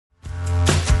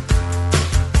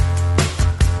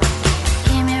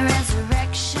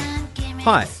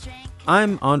Hi,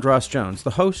 I'm Andras Jones, the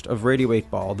host of Radio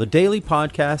 8 Ball, the daily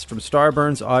podcast from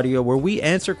Starburns Audio where we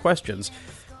answer questions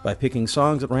by picking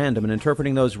songs at random and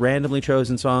interpreting those randomly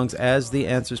chosen songs as the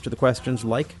answers to the questions,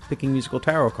 like picking musical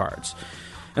tarot cards.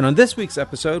 And on this week's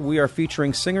episode, we are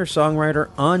featuring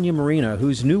singer-songwriter Anya Marina,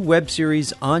 whose new web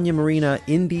series, Anya Marina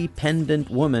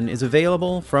Independent Woman, is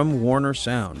available from Warner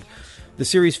Sound. The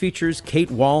series features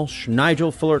Kate Walsh,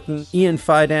 Nigel Fullerton, Ian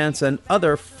Fidance, and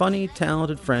other funny,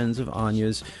 talented friends of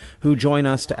Anya's who join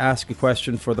us to ask a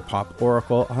question for the Pop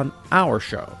Oracle on our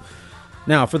show.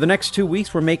 Now, for the next 2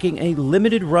 weeks, we're making a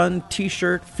limited-run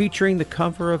t-shirt featuring the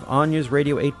cover of Anya's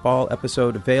Radio 8 Ball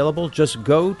episode available. Just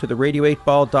go to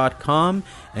theradio8ball.com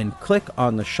and click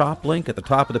on the shop link at the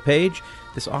top of the page.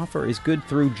 This offer is good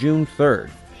through June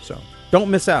 3rd, so don't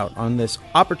miss out on this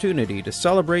opportunity to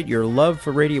celebrate your love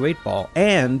for Radio 8 Ball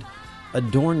and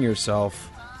adorn yourself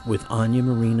with Anya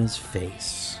Marina's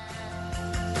face.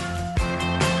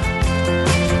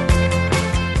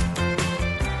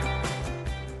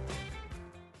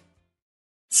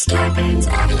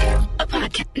 Starburns Audio,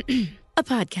 a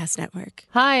podcast network.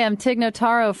 Hi, I'm Tig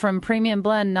Notaro from Premium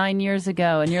Blend 9 years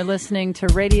ago, and you're listening to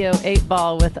Radio 8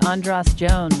 Ball with Andras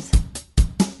Jones.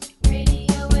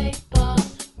 Radio 8 Ball,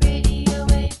 Radio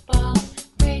 8 Ball,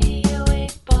 Radio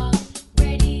 8 Ball,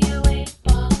 Radio 8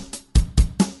 Ball.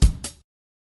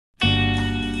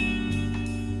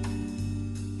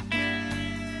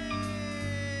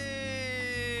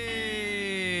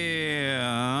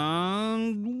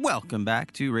 Welcome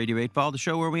back to Radio 8 Ball, the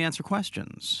show where we answer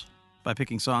questions by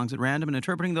picking songs at random and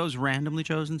interpreting those randomly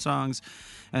chosen songs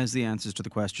as the answers to the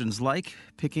questions, like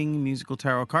picking musical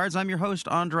tarot cards. I'm your host,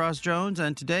 Andras Jones,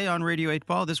 and today on Radio 8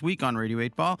 Ball, this week on Radio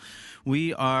 8 Ball,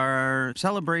 we are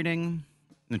celebrating,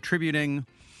 attributing,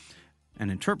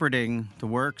 and interpreting the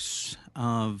works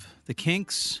of the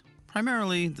Kinks,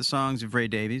 primarily the songs of Ray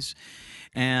Davies,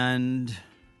 and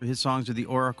his songs are the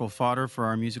oracle fodder for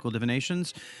our musical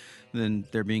divinations. Then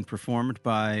they're being performed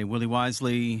by Willie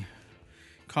Wisely,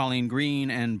 Colleen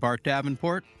Green, and Bart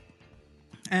Davenport.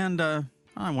 And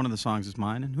one of the songs is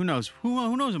mine. And who knows?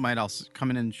 Who knows? Who might else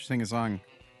come in and sing a song?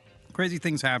 Crazy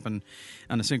things happen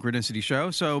on a Synchronicity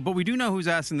show. But we do know who's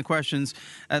asking the questions,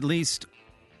 at least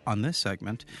on this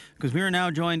segment, because we are now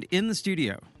joined in the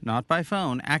studio, not by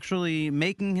phone, actually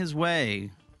making his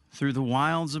way through the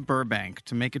wilds of Burbank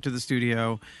to make it to the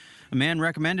studio. A man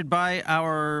recommended by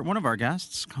one of our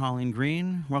guests, Colleen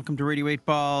Green. Welcome to Radio 8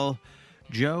 Ball,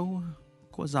 Joe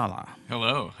Quazala.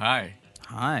 Hello. Hi.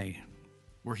 Hi.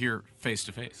 We're here face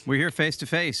to face. We're here face to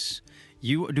face.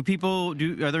 Are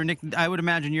there I would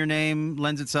imagine your name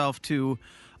lends itself to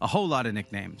a whole lot of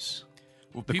nicknames.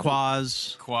 Well,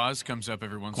 Quaz comes up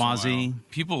every once Quasi. in a while.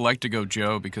 People like to go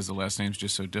Joe because the last name's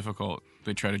just so difficult.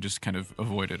 They try to just kind of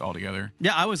avoid it altogether.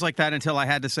 Yeah, I was like that until I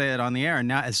had to say it on the air. And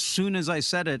now, as soon as I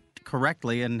said it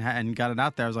correctly and got it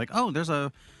out there, I was like, oh, there's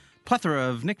a plethora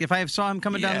of nicknames. If I saw him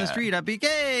coming down the street, I'd be,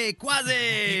 hey,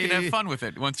 Quasi! You can have fun with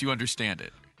it once you understand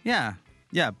it. Yeah.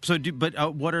 Yeah. So,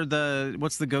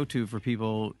 what's the go-to for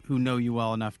people who know you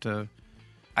well enough to?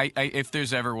 If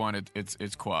there's ever one,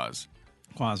 it's Quaz.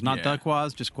 Quaz, not the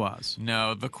Quaz, just Quaz.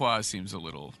 No, the Quaz seems a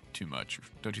little too much,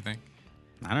 don't you think?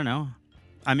 I don't know.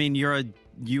 I mean,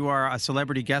 you are a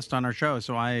celebrity guest on our show,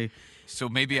 So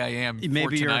maybe I am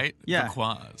maybe for tonight, the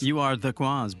Quaz. You are the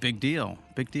Quaz. Big deal.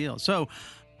 Big deal. So,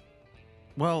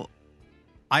 well,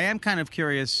 I am kind of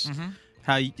curious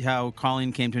how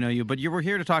Colleen came to know you, but you were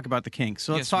here to talk about the Kinks.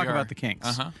 So let's talk about the Kinks.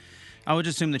 Uh-huh. I would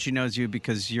assume that she knows you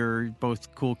because you're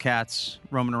both cool cats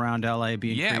roaming around L.A.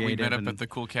 being creative. Yeah, we met up at the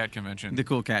Cool Cat Convention. The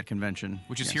Cool Cat Convention.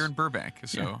 Which is here in Burbank,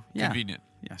 so convenient.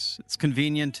 Yes, it's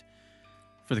convenient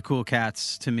for the cool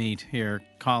cats to meet here,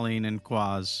 Colleen and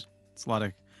Quaz.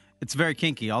 It's very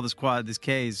kinky. All this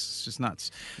K's, it's just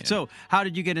nuts. Yeah. So, how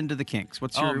did you get into the Kinks?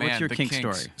 What's your Kink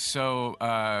story? So,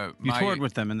 you toured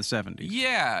with them in the 70s.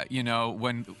 Yeah,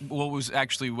 when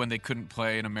they couldn't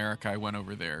play in America, I went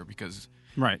over there because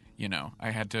right. I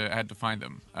had to find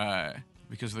them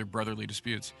because of their brotherly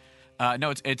disputes.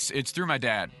 No, it's through my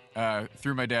dad,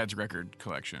 through my dad's record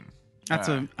collection. That's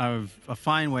a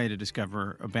fine way to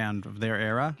discover a band of their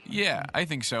era. Yeah, I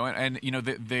think so. And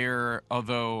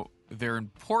although they're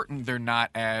important, they're not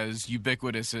as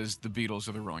ubiquitous as the Beatles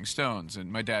or the Rolling Stones.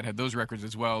 And my dad had those records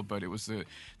as well, but it was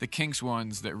the Kinks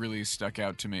ones that really stuck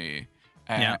out to me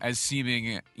as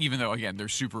seeming, even though, again, they're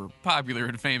super popular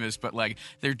and famous, but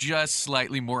they're just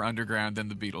slightly more underground than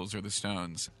the Beatles or the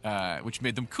Stones, which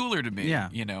made them cooler to me,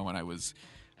 when I was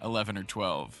 11 or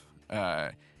 12.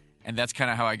 And that's kind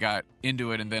of how I got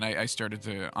into it. And then I started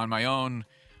to, on my own,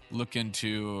 look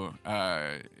into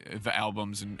the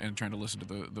albums and trying to listen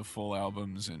to the full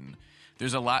albums, and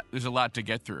there's a lot to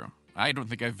get through. I don't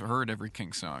think I've heard every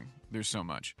Kinks song. There's so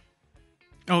much.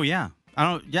 Oh yeah,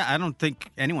 I don't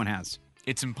think anyone has.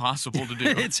 It's impossible to do.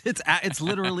 It's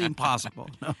literally impossible.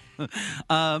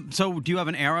 No. So, do you have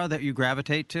an era that you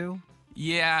gravitate to?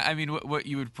 Yeah, I mean, what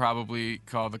you would probably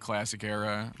call the classic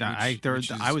era. Which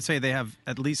is I would say they have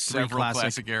at least three several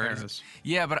classic eras. eras.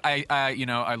 Yeah, but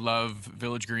I love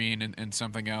Village Green and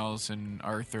Something Else and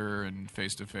Arthur and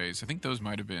Face to Face. I think those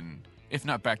might have been, if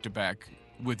not back to back,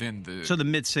 within the So the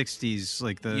mid '60s,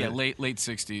 like the late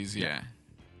 '60s. Yeah.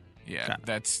 Okay.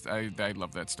 That's I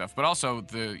love that stuff. But also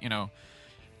the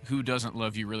Who Doesn't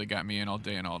Love You Really Got Me In All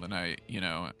Day and All the Night,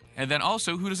 And then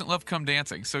also, who doesn't love Come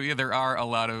Dancing? So yeah, there are a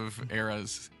lot of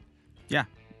eras. Yeah.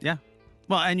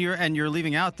 Well, and you're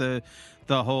leaving out the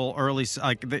whole early,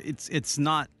 like it's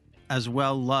not as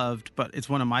well loved, but it's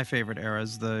one of my favorite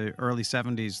eras, the early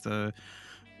 '70s,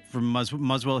 from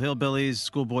Muswell Hillbillies,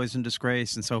 Schoolboys in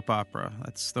Disgrace, and soap opera.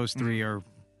 Those three are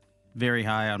very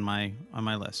high on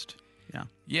my list. Yeah.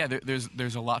 Yeah,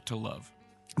 there's a lot to love.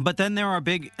 But then there are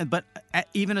but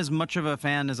even as much of a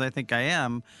fan as I think I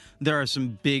am, there are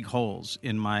some big holes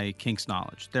in my Kinks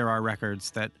knowledge. There are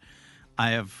records that I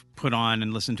have put on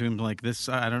and listened to and like this.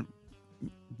 How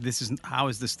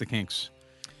is this the Kinks?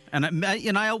 And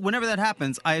whenever that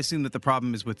happens, I assume that the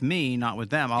problem is with me, not with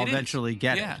them. I'll eventually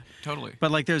get it. Yeah, totally.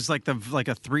 But like, there's like a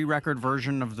 3-record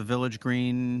version of the Village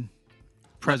Green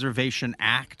Preservation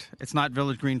Act. It's not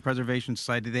Village Green Preservation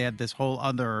Society. They had this whole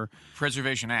other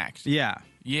Preservation Act. Yeah.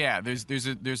 Yeah, there's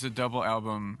a double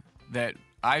album that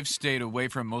I've stayed away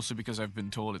from mostly because I've been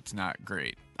told it's not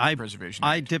great. Preservation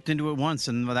I Act. dipped into it once,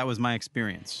 and that was my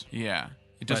experience. Yeah,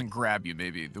 it doesn't grab you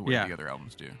maybe the way Yeah. the other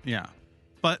albums do. Yeah.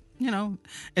 But,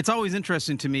 it's always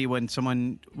interesting to me when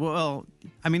someone,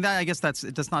 I guess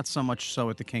that's not so much so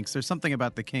with the Kinks. There's something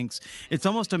about the Kinks. It's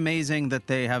almost amazing that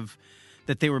they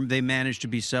managed to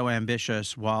be so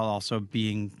ambitious while also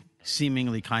being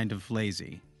seemingly kind of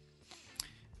lazy.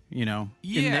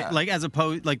 Yeah. Like as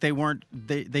opposed, like they weren't,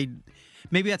 they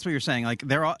maybe that's what you're saying. Like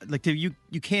they're all, like you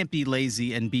can't be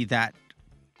lazy and be that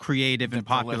creative and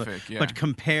popular. Prolific, yeah. But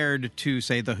compared to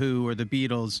say the Who or the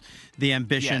Beatles, the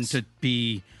ambition to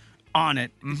be on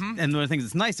it, and one of the things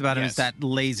that's nice about it is that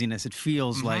laziness. It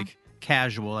feels like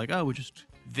casual, like we just.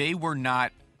 They were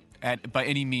not by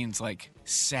any means like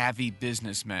savvy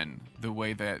businessmen the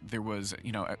way that there was,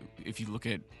 if you look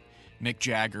at Mick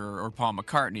Jagger or Paul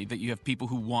McCartney, that you have people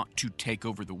who want to take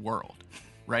over the world,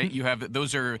 right?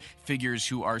 Those are figures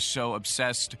who are so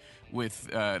obsessed with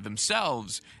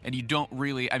themselves, and you don't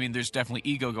really. I mean, there's definitely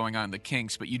ego going on in the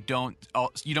Kinks, but you don't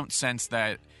sense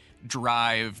that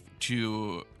drive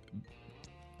to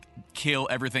kill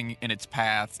everything in its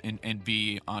path and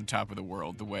be on top of the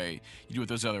world the way you do with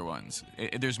those other ones.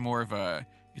 It's more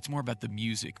about the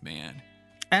music, man.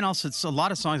 And also, it's a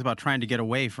lot of songs about trying to get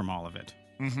away from all of it.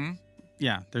 Mm-hmm.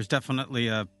 Yeah, there's definitely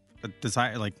a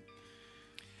desire, like,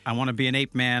 I want to be an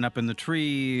ape man up in the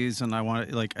trees, and I want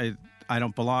to, like, I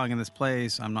don't belong in this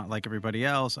place. I'm not like everybody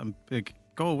else. I'm like,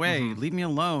 go away, leave me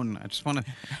alone. I just want to.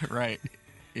 Right.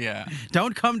 Yeah.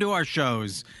 Don't come to our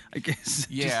shows. I guess.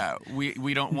 Yeah,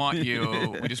 we don't want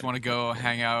you. We just want to go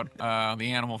hang out on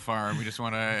the Animal Farm. We just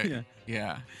want to.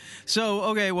 Yeah. So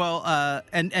okay, well,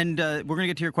 and we're gonna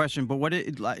get to your question, but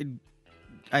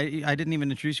I didn't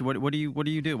even introduce you. What do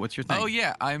you do? What's your thing? Oh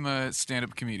yeah, I'm a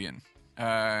stand-up comedian,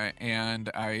 and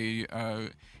I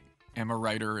am a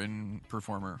writer and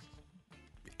performer.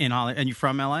 In Hollywood, and you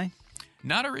from LA?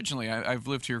 Not originally. I've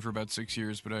lived here for about 6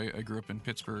 years, but I grew up in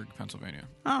Pittsburgh, Pennsylvania.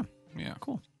 Oh, yeah,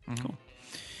 cool. Cool.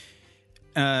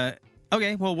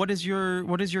 Okay, well, what is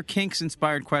your Kinks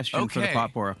inspired question for the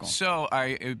Pop Oracle? So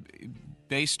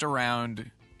based around,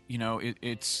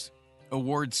 it's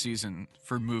award season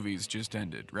for movies just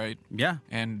ended, right? Yeah.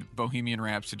 And Bohemian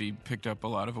Rhapsody picked up a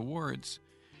lot of awards.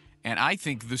 And I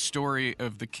think the story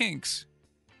of the Kinks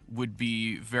would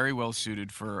be very well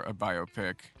suited for a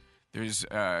biopic. There's,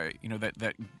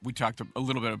 that we talked a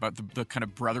little bit about the kind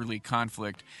of brotherly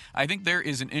conflict. I think there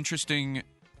is an interesting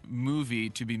movie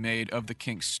to be made of the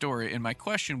Kinks story. And my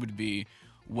question would be,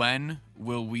 when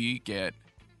will we get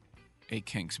a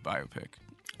Kinks biopic?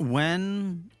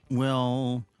 When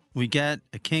will we get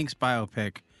a Kinks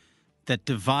biopic that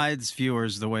divides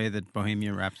viewers the way that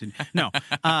Bohemian Rhapsody... No.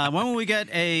 When will we get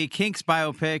a Kinks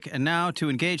biopic? And now to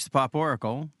engage the Pop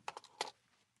Oracle...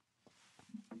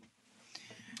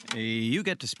 You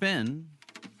get to spin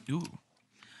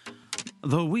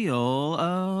the Wheel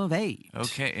of 8.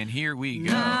 Okay, and here we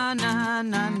go. Na, na,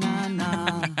 na, na,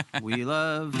 na. Wheel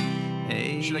of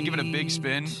Should I give it a big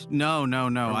spin? No. Or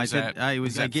I was did. that- I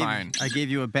was that gave. fine? I gave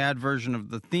you a bad version of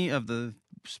the theme of the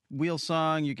wheel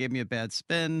song. You gave me a bad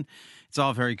spin. It's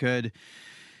all very good.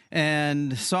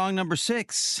 And song number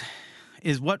 6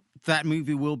 is what that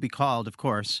movie will be called, of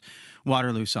course,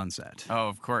 Waterloo Sunset. Oh,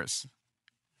 of course.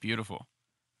 Beautiful.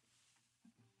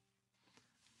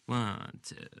 1,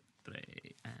 2, 3,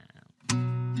 and...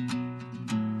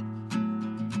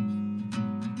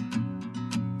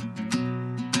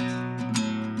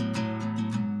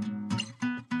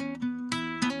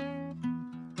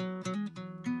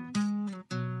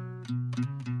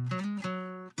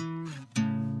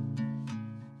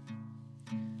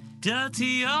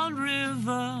 Dirty old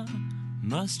river,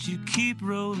 must you keep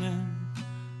rolling,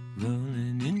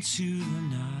 rolling into the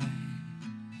night?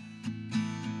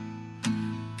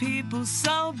 People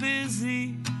so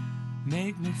busy,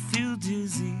 make me feel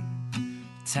dizzy.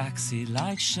 Taxi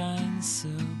light shines so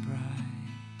bright,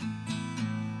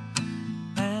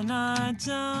 and I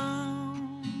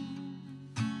don't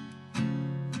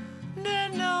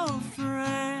need no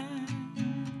friends.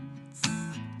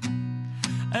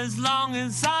 As long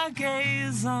as I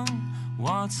gaze on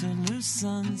Waterloo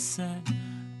sunset,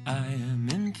 I am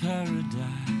in paradise.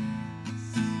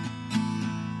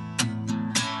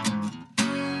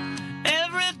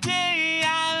 Every day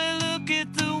I look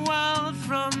at the world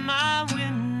from my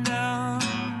window.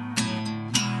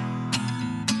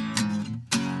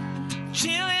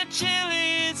 Chilly,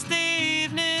 chilly, it's the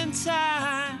evening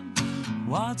time.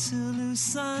 Waterloo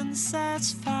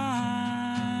sunset's fine.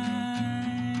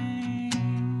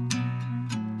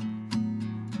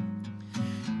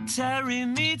 Terry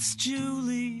meets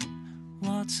Julie,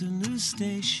 Waterloo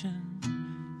Station,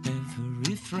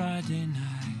 every Friday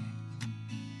night.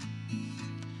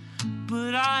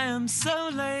 But I am so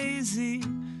lazy,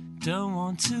 don't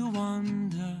want to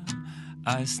wander,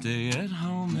 I stay at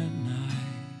home at night.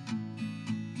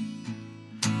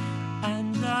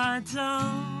 And I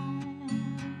don't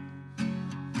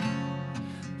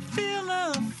feel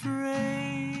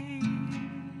afraid,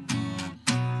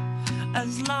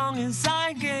 as long as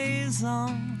I gaze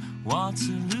on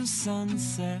Waterloo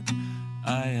sunset,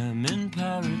 I am in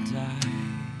paradise.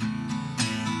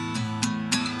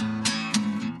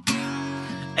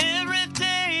 Every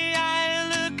day I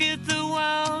look at the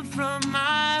world from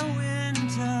my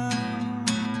window.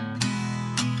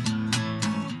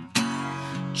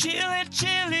 Chilly,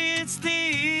 chilly, it's the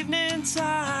evening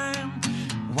time.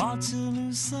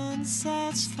 Waterloo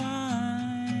sunset's fine.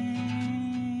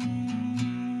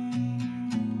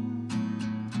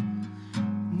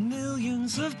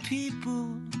 Millions of people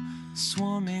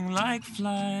swarming like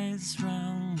flies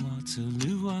round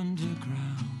Waterloo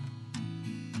Underground.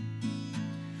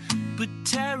 But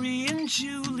Terry and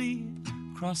Julie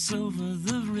cross over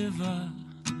the river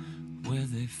where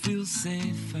they feel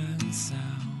safe and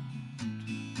sound.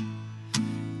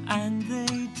 And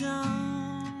they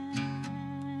don't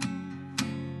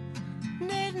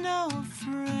need no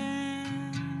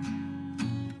friends,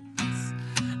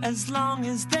 as long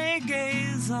as they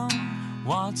gaze on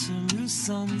Waterloo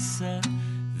sunset,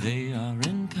 they are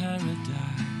in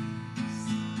paradise.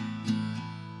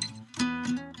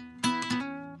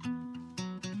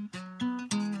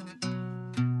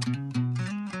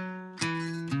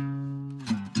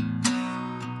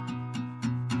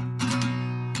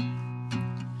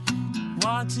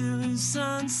 Waterloo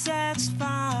sunset's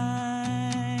fine.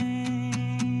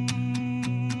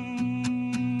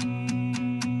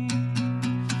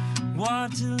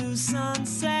 Waterloo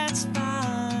sunset's fine.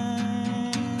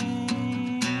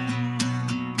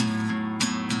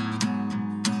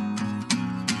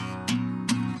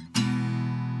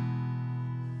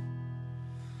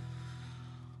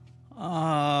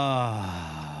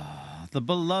 The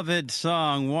beloved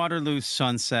song Waterloo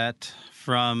Sunset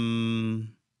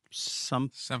from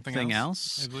something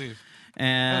else. I believe.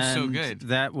 And That was so good.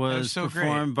 That was so great.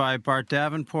 performed by Bart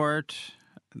Davenport.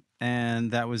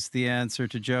 And that was the answer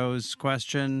to Joe's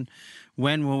question.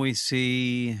 When will we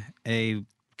see a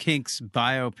Kinks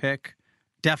biopic?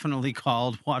 Definitely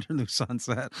called Waterloo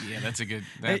Sunset. Yeah, that's a good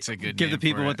Give the name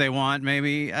people for what it. they want,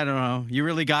 maybe. I don't know. You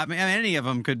really got me. I mean, any of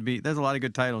them could be. There's a lot of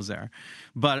good titles there.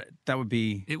 But that would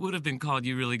be... It would have been called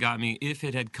 "You Really Got Me" if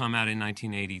it had come out in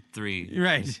 1983.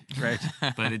 Right.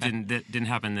 But it didn't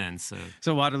happen then. So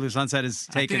So Waterloo Sunset is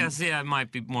I taken... think it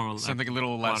might be more like Something a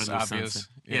little less Waterloo obvious. Sunset.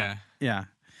 Yeah. Yeah.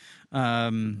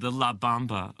 The La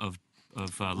Bamba of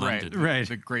London. Right.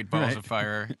 The Great Balls Right. of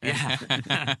Fire.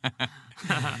 Yeah.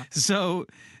 So,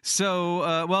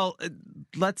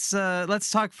 let's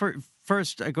talk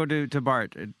first. I go to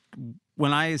Bart.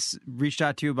 When I reached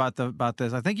out to you about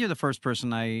this, I think you're the first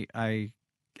person I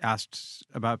asked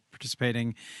about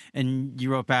participating, and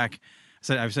you wrote back.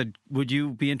 I said, would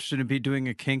you be interested in doing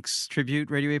a Kinks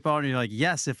tribute Radio 8 Ball? And you're like,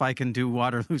 yes, if I can do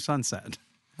Waterloo Sunset.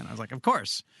 And I was like, of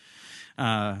course.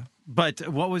 But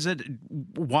what was it?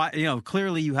 Why?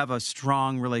 Clearly you have a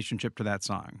strong relationship to that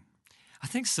song. I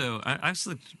think so. I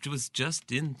actually was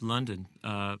just in London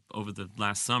over the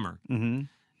last summer, and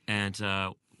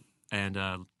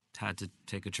had to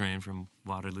take a train from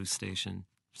Waterloo Station.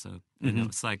 So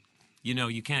it's like,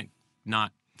 you can't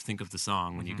not think of the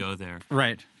song when you go there.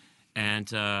 Right. And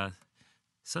so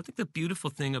I think the beautiful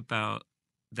thing about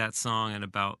that song and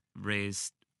about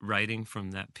Ray's writing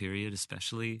from that period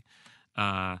especially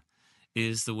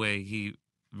is the way he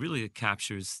really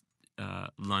captures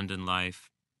London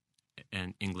life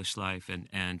and English life.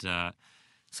 And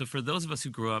so for those of us who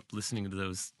grew up listening to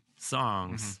those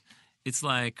songs, it's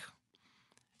like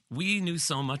we knew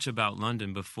so much about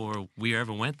London before we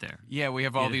ever went there. Yeah, we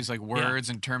have all these like words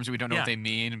and terms we don't know what they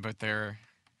mean, but they're...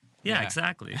 Yeah,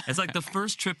 exactly. It's like the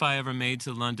first trip I ever made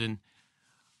to London,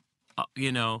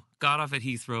 got off at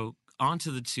Heathrow, onto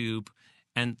the tube,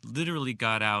 and literally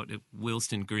got out at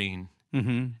Willesden Green.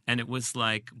 Mm-hmm. And it was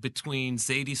like between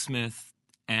Zadie Smith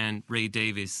and Ray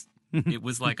Davies, it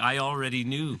was like I already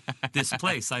knew this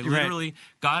place. I literally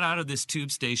got out of this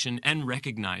tube station and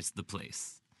recognized the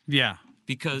place. Yeah.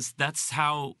 Because that's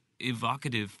how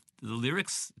evocative the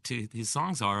lyrics to his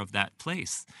songs are of that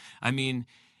place. I mean...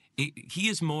 He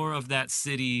is more of that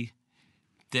city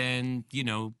than,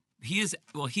 he is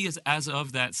as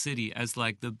of that city as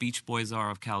like the Beach Boys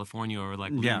are of California, or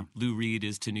like Lou Reed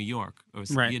is to New York, or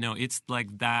it's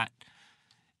like that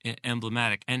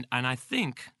emblematic. And I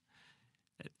think,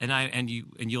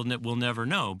 we'll never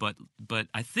know, but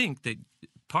I think that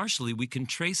partially we can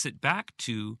trace it back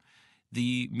to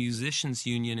the musicians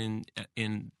union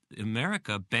in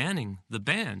America banning the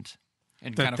band.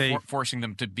 And kind of forcing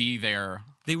them to be there.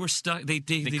 They were stuck. They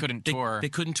couldn't tour. They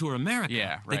couldn't tour America.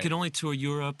 Yeah, right. They could only tour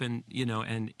Europe and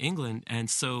and England. And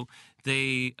so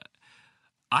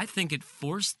I think it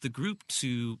forced the group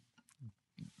to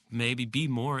maybe be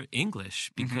more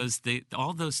English, because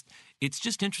it's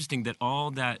just interesting that all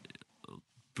that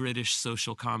British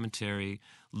social commentary,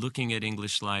 looking at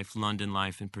English life, London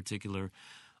life in particular,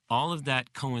 all of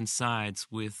that coincides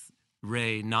with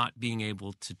Ray not being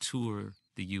able to tour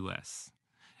the U.S.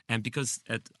 And because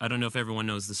I don't know if everyone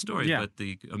knows the story, but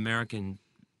the American,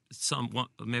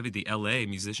 maybe the L.A.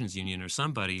 Musicians Union or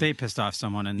somebody, they pissed off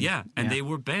someone, and they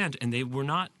were banned, and they were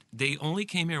not. They only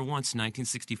came here once in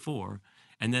 1964,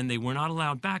 and then they were not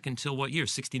allowed back until what year?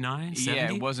 69, 70?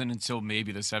 Yeah, it wasn't until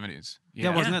maybe the 70s.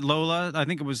 Yeah, wasn't it Lola? I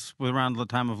think it was around the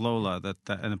time of Lola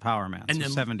and the Power Man, so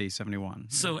 70, 71.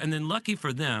 So, and then lucky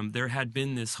for them, there had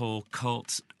been this whole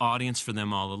cult audience for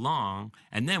them all along.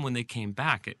 And then when they came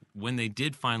back, when they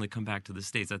did finally come back to the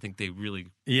States, I think they really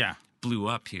blew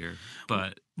up here.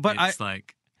 But it's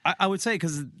I would say,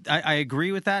 because I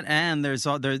agree with that, and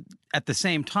there at the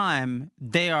same time,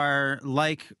 they are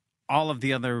like all of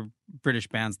the other British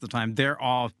bands at the time. They're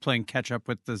all playing catch up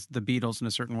with the Beatles in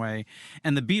a certain way,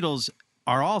 and the Beatles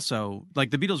are also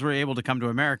like, the Beatles were able to come to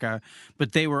America,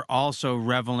 but they were also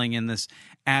reveling in this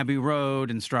Abbey Road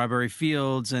and Strawberry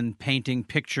Fields and painting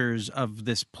pictures of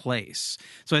this place.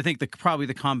 So I think probably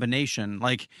the combination,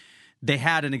 like they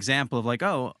had an example of like,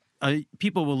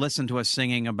 people will listen to us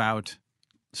singing about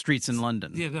streets in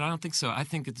London. Yeah, but I don't think so. I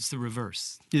think it's the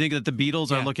reverse. You think that the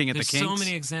Beatles are looking at the Kinks? There's so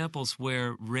many examples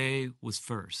where Ray was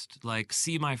first. Like,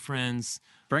 See My Friends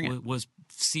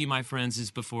See My Friends is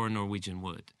before Norwegian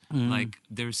Wood. Like,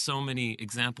 there's so many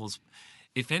examples.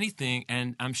 If anything,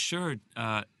 and I'm sure,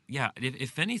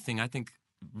 if anything, I think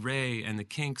Ray and the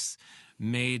Kinks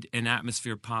made an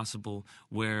atmosphere possible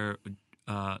where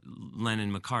Lennon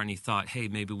and McCartney thought, hey,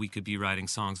 maybe we could be writing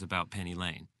songs about Penny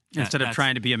Lane. Instead of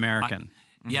trying to be American.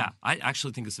 Yeah, I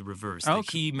actually think it's the reverse. Okay.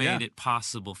 That he made it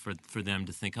possible for them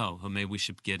to think, maybe we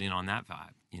should get in on that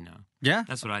vibe, Yeah.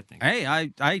 That's what I think. Hey,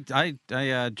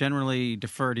 I generally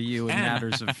defer to you in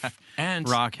matters of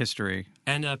rock history.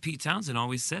 And Pete Townsend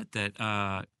always said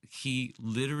that he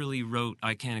literally wrote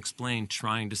I Can't Explain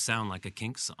trying to sound like a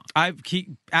Kinks song.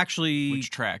 Which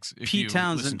tracks? Pete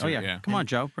Townsend. Come on,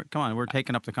 Joe. Come on. We're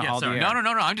taking up the all the air.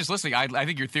 No. I'm just listening. I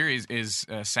think your theory is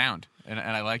sound, and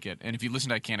I like it. And if you listen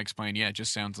to I Can't Explain, it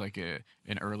just sounds like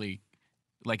an early,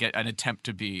 like an attempt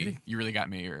to be You Really Got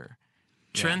Me, or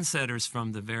trendsetters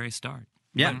from the very start.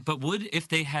 Yeah. But if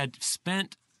they had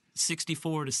spent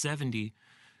 64 to 70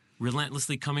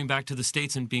 relentlessly coming back to the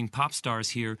States and being pop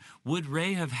stars here, would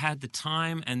Ray have had the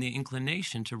time and the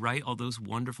inclination to write all those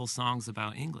wonderful songs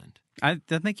about England? I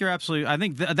think you're absolutely... I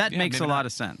think that makes a lot not.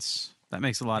 of sense. That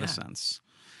makes a lot of sense.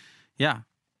 Yeah.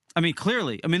 I mean,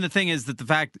 clearly. I mean, the thing is that the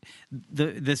fact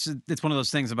it's one of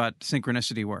those things about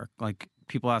synchronicity work. Like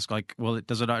people ask, like, well,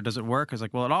 does it work? It's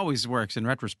like, well, it always works in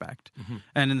retrospect,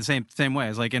 and in the same way,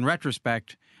 it's like in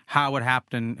retrospect, how it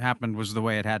happened was the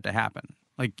way it had to happen.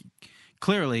 Like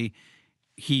clearly,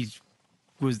 he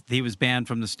was banned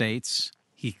from the States.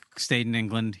 He stayed in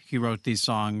England. He wrote these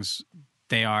songs.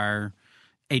 They are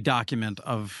a document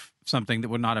of something that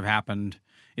would not have happened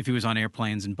if he was on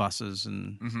airplanes and buses.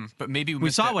 And But maybe we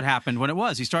saw what happened when it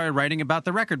was. He started writing about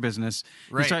the record business.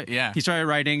 Right, He started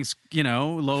writing,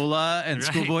 Lola and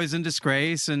Right. Schoolboys in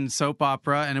Disgrace and soap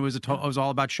opera, and it was all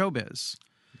about showbiz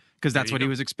because that's you what he go.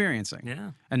 was experiencing.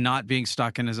 Yeah. And not being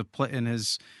stuck in his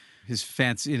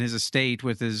fancy in his estate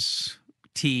with his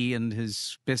tea and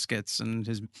his biscuits and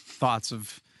his thoughts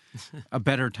of a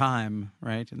better time,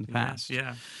 right, in the past.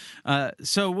 Yeah.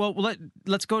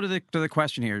 Let's go to the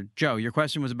question here. Joe, your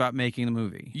question was about making the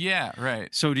movie. Yeah, right.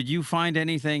 So did you find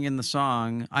anything in the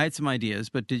song? I had some ideas,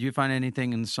 but did you find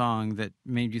anything in the song that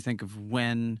made you think of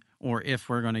when or if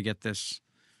we're going to get this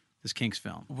Kinks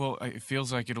film? Well, it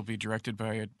feels like it'll be directed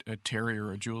by a Terry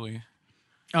or a Julie.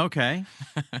 Okay.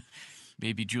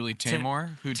 Maybe Julie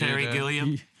Taymor, who Terry did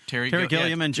Gilliam. Terry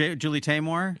Gilliam and Julie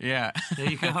Taymor. Yeah. There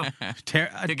you go.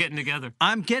 They're getting together.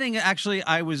 I'm getting actually.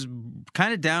 I was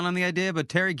kind of down on the idea, but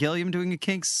Terry Gilliam doing a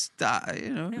Kinks,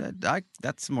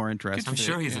 that's more interesting. I'm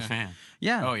sure he's a Yeah. fan.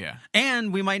 Yeah. Oh, yeah.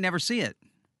 And we might never see it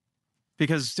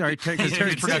because Terry's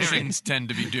production. Productions tend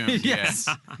to be doomed. Yes.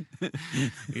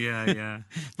 Yeah.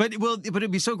 But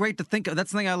it'd be so great to think of.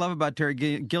 That's the thing I love about Terry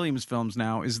Gilliam's films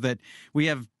now is that we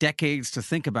have decades to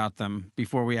think about them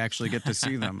before we actually get to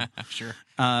see them. Sure.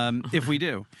 If we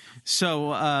do.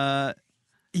 So,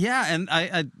 yeah, and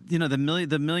I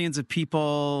the millions of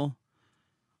people.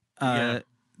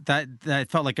 That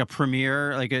felt like a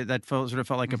premiere, sort of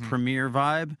felt like a premiere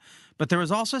vibe. But there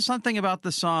was also something about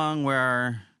the song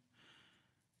where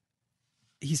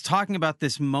he's talking about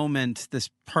this moment,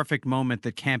 this perfect moment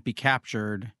that can't be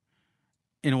captured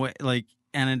in a way, like,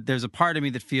 and there's a part of me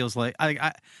that feels like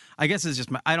I guess it's just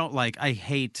I don't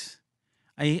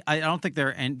think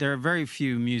there are very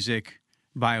few music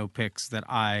biopics that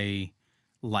I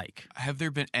like. Have there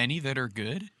been any that are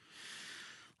good?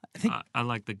 I think I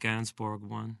like the Gainsbourg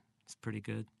one. It's pretty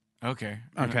good. Okay.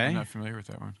 Okay. I'm not familiar with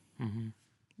that one.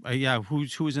 yeah,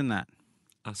 who's in that?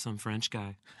 Some French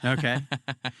guy. Okay.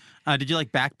 Did you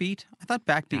like Backbeat? I thought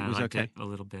Backbeat Yeah, I was liked okay. it a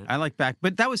little bit. I like but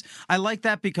I like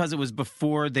that because it was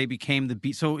before they became the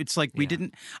beat. So it's like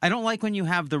I don't like when you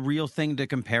have the real thing to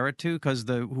compare it to because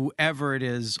whoever it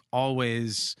is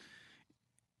always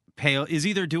is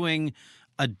either doing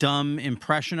a dumb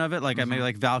impression of it, like maybe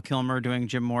like Val Kilmer doing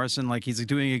Jim Morrison, like he's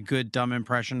doing a good dumb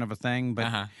impression of a thing,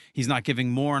 but he's not giving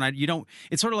more. And you don't.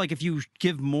 It's sort of like if you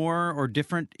give more or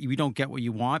different, you don't get what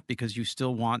you want because you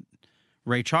still want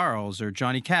Ray Charles or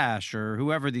Johnny Cash or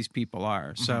whoever these people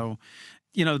are. So,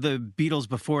 the Beatles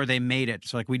before they made it,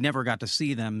 so like we never got to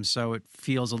see them, so it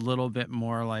feels a little bit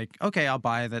more like okay, I'll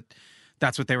buy that.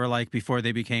 That's what they were like before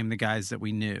they became the guys that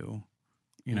we knew.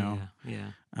 Yeah.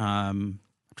 I'm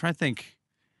trying to think.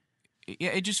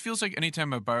 Yeah, it just feels like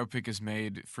anytime a biopic is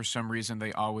made, for some reason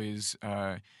they always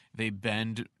they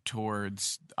bend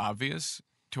towards obvious,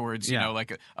 towards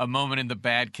like a moment in the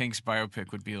bad Kinks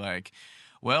biopic would be like,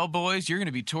 well, boys, you're going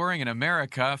to be touring in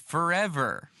America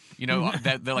forever.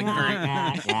 That they're like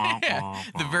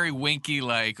the very winky,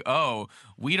 like, oh,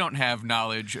 we don't have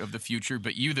knowledge of the future,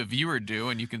 but you, the viewer, do,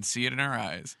 and you can see it in our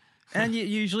eyes. And you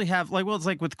usually have it's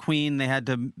like with Queen, they had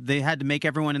to make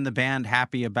everyone in the band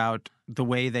happy about the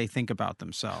way they think about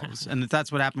themselves, and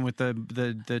that's what happened with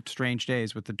the Strange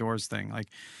Days with the Doors thing. Like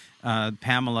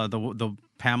Pamela, the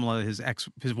Pamela,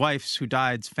 his wife's who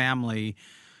died's family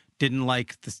didn't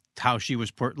like how she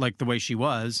was like the way she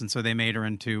was, and so they made her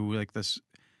into like this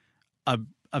a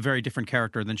very different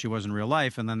character than she was in real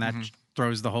life, and then that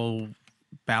throws the whole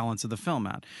balance of the film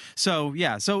out. So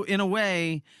yeah, so in a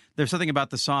way, there's something about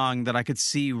the song that I could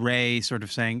see Ray sort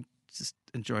of saying, just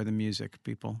enjoy the music,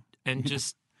 people. And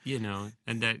just,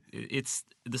 and that it's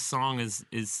the song is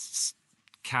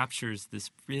captures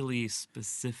this really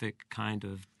specific kind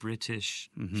of British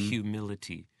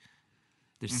humility.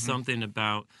 There's something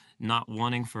about not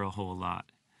wanting for a whole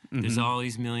lot. There's all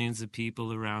these millions of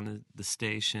people around the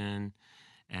station,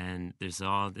 and there's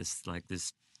all this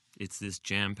it's this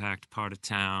jam-packed part of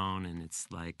town, and it's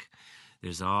like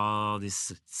there's all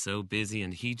this so busy,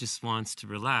 and he just wants to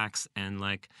relax. And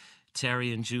like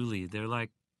Terry and Julie, they're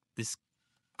like this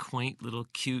quaint little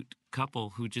cute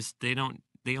couple who just they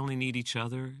only need each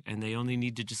other, and they only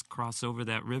need to just cross over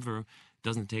that river.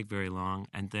 Doesn't take very long,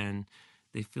 and then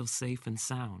they feel safe and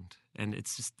sound. And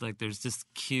it's just like there's this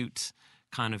cute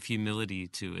kind of humility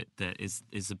to it that is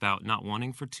about not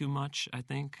wanting for too much, I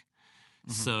think.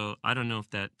 So I don't know if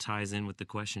that ties in with the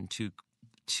question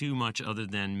too much, other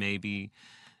than maybe,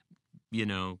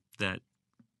 that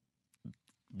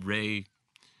Ray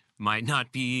might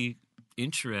not be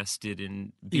interested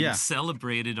in being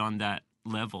celebrated on that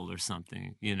level or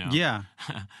something, Yeah.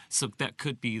 So that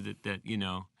could be that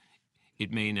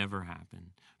it may never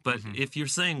happen. But if you're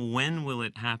saying when will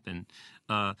it happen,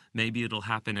 maybe it'll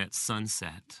happen at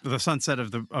sunset. The sunset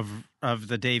of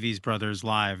the Davies brothers'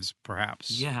 lives,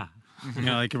 perhaps. Yeah.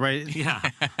 Like right Yeah.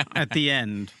 at the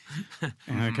end.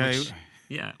 Okay.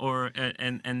 Yeah. Or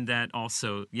and that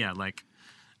also, like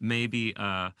maybe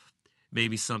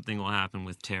something will happen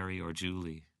with Terry or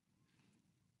Julie.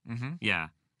 Yeah.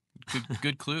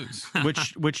 Good clues.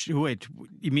 Which wait,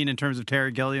 you mean in terms of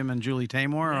Terry Gilliam and Julie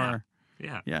Taymor, or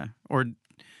Yeah. or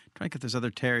try to get those other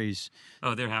Terrys.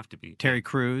 Oh, there have to be. Terry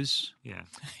Crews. Yeah.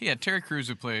 Yeah, Terry Crews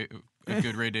would play a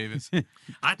good Ray Davis.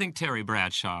 I think Terry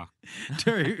Bradshaw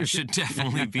Terry should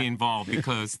definitely be involved,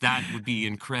 because that would be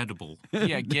incredible.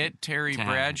 Yeah, get Terry Tag.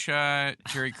 Bradshaw,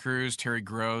 Terry Crews, Terry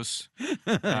Gross.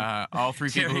 All three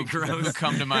Terry people who Gross.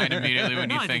 come to mind immediately when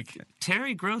No, you I think.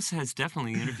 Terry Gross has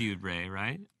definitely interviewed Ray,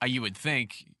 right? You would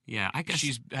think. Yeah, I guess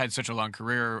She's had such a long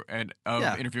career of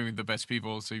Yeah. interviewing the best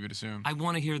people, so you would assume. I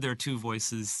want to hear their two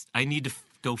voices. I need to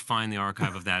go find the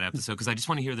archive of that episode, because I just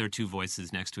want to hear their two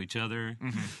voices next to each other.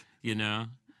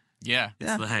 Yeah.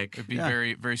 It's like, It'd be Yeah.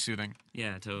 very, very soothing.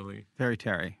 yeah, totally. Very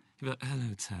Terry. But,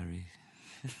 hello, Terry.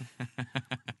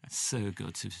 So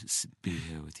good to be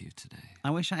here with you today. I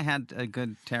wish I had a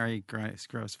good Terry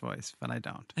Gross voice, but I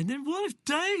don't. And then what if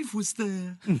Dave was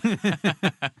there?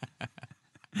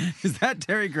 Is that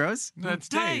Terry Gross? That's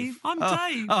Dave, Dave. I'm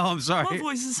Dave. Oh, I'm sorry. My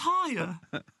voice is higher.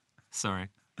 Sorry.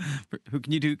 Who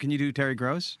can you do? Can you do Terry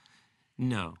Gross?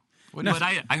 No. What But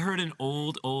I heard an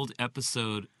old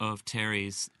episode of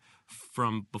Terry's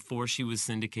from before she was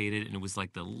syndicated, and it was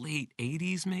like the late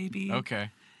 80s maybe. Okay.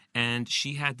 And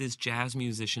she had this jazz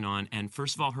musician on, and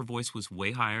first of all, her voice was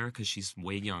way higher because she's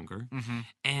way younger.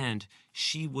 And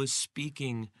she was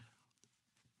speaking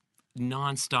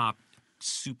nonstop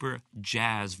super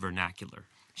jazz vernacular.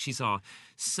 She's all,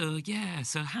 so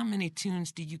how many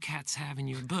tunes do you cats have in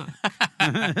your book?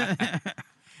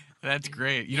 That's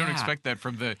great. You don't Yeah. expect that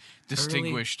from the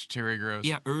distinguished Terry Gross.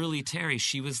 Yeah, early Terry,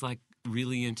 she was like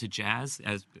really into jazz,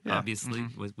 as obviously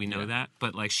we know that.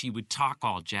 But like she would talk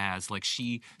all jazz, like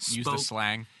she Use spoke. the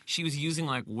slang. She was using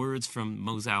like words from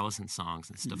Mose Allison songs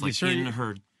and stuff, You like sure in you-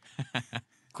 her.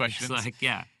 Questions. It's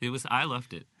like it was. I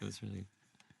loved it. It was really.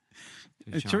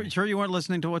 it was Sure, charming. sure you weren't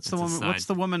listening to what's the That's a woman? What's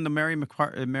side. the woman? The Mary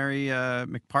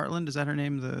McPartland, is that her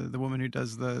name? The woman who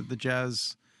does the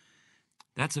jazz.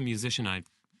 That's a musician I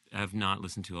have not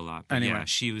listened to a lot. But Anyway. yeah,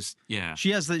 she was. Yeah,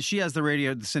 She has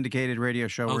the syndicated radio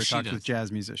show where she she talks does. with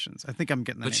jazz musicians. I think I'm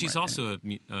getting. The but name she's right. also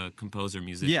a composer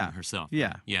musician Yeah, herself.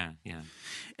 yeah. Yeah.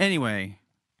 Anyway,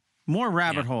 more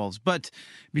rabbit Yeah. holes. But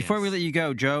before we Yes. let you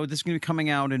go, Joe, this is going to be coming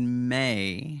out in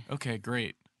May. Okay,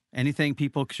 great. Anything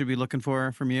people should be looking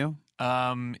for from you?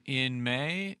 In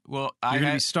May, well, You're I going to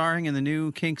be had, starring in the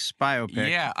new Kinks biopic.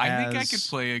 yeah, I think I as could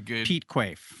play a good Pete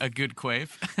Quaife.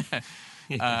 quaif.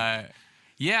 I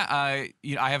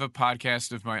have a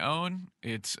podcast of my own.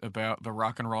 It's about the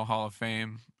Rock and Roll Hall of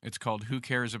Fame. It's called Who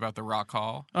Cares About the Rock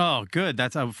Hall? Oh, good.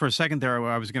 That's for a second there.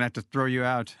 I was going to have to throw you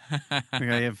out. I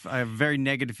have a very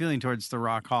negative feeling towards the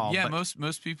Rock Hall. Yeah, but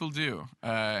most people do.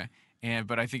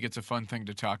 But I think it's a fun thing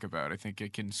to talk about. I think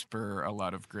it can spur a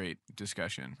lot of great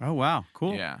discussion. Oh wow,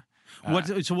 cool. Yeah.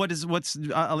 What's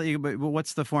I'll let you, but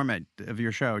what's the format of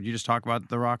your show? Do you just talk about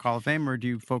the Rock Hall of Fame, or do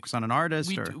you focus on an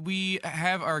artist, We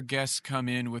have our guests come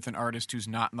in with an artist who's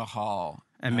not in the hall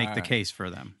and make the case for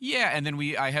them? Yeah, and then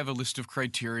I have a list of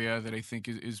criteria that I think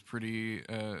is pretty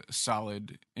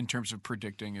solid in terms of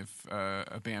predicting if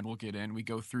a band will get in. We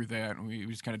go through that and we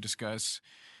just kind of discuss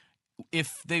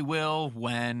if they will,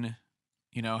 when,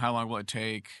 how long will it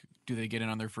take, do they get in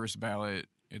on their first ballot,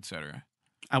 etc.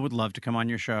 I would love to come on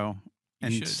your show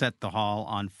and should. set the hall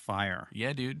on fire.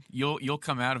 Yeah, dude, you'll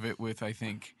come out of it with, I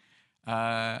think,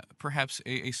 perhaps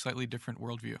a slightly different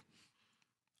worldview.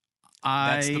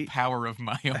 That's the power of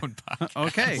my own podcast.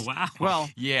 Okay. Wow. Well,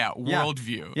 Yeah,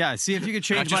 worldview. yeah. See if you could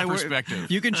change Not just my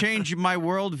perspective. You can change my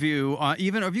worldview,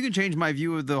 even if you can change my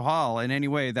view of the hall in any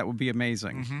way. That would be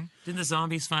amazing. Mm-hmm. Didn't the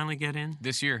Zombies finally get in?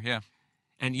 This year, yeah.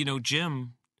 And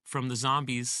Jim from the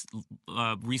Zombies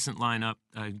recent lineup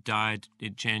died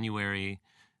in January.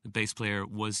 The bass player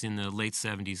was in the late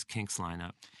 70s Kinks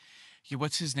lineup. Yeah,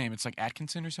 what's his name? It's like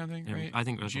Atkinson or something, And right? I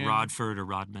think it was Jim? Rodford or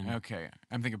Rodman. Okay,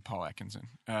 I'm thinking Paul Atkinson.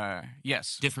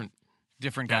 Yes, Different.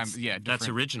 different guy. That's, Yeah, that's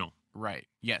different. original. Right.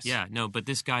 Yes. Yeah, no, but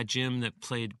this guy Jim that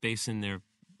played bass in their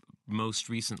most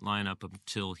recent lineup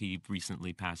until he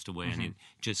recently passed away, and he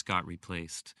just got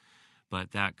replaced.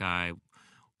 But that guy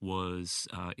was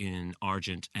in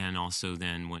Argent, and also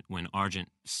then when Argent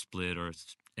split or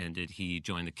ended, he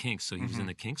joined the Kinks. So he was in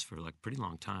the Kinks for like a pretty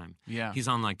long time. Yeah. He's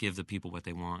on like Give the People What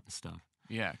They Want and stuff.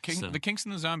 Yeah. So- The Kinks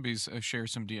and the Zombies share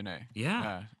some DNA.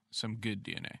 Yeah. Some good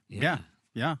DNA.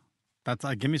 Yeah. That's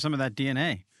give me some of that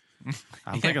DNA.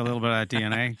 I'll take a little bit of that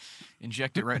DNA.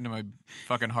 Inject it right into my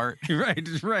fucking heart.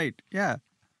 Right. Yeah.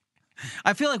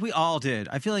 I feel like we all did.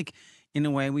 I feel like, in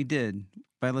a way, we did.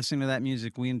 By listening to that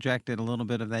music, we injected a little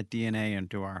bit of that DNA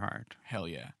into our heart. Hell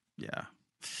yeah. Yeah.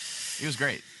 It was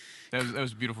great. That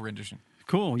was a beautiful rendition.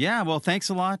 Cool. Yeah. Well, thanks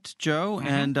a lot, Joe.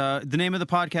 And the name of the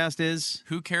podcast is?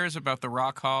 Who cares about the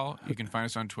Rock Hall? You can find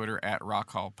us on Twitter at Rock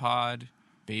Hall Pod.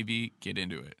 Baby, get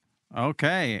into it.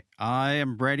 Okay. I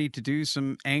am ready to do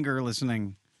some anger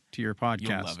listening to your podcast.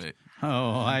 You'll love it.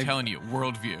 Oh, I'm telling you,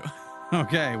 worldview.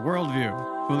 Okay.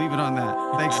 Worldview. We'll leave it on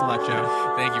that. Thanks a lot,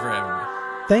 Joe. Thank you for having me.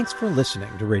 Thanks for listening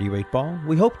to Radio 8 Ball.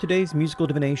 We hope today's musical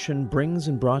divination brings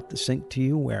and brought the sync to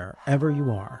you wherever you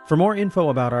are. For more info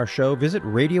about our show, visit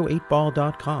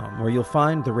radio8ball.com, where you'll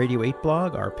find the Radio 8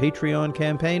 blog, our Patreon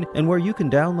campaign, and where you can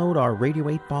download our Radio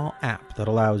 8 Ball app that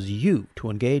allows you to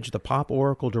engage the Pop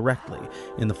Oracle directly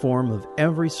in the form of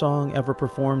every song ever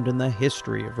performed in the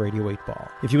history of Radio 8 Ball.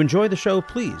 If you enjoy the show,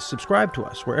 please subscribe to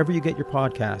us wherever you get your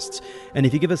podcasts. And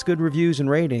if you give us good reviews and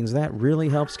ratings, that really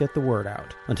helps get the word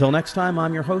out. Until next time,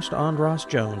 I'm your host, Andros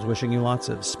Jones, wishing you lots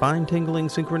of spine-tingling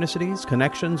synchronicities,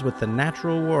 connections with the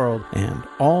natural world, and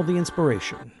all the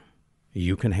inspiration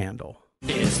you can handle.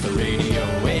 It's the Radio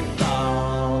 8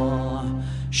 Ball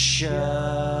Show.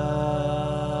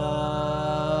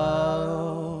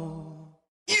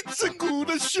 It's a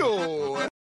good show.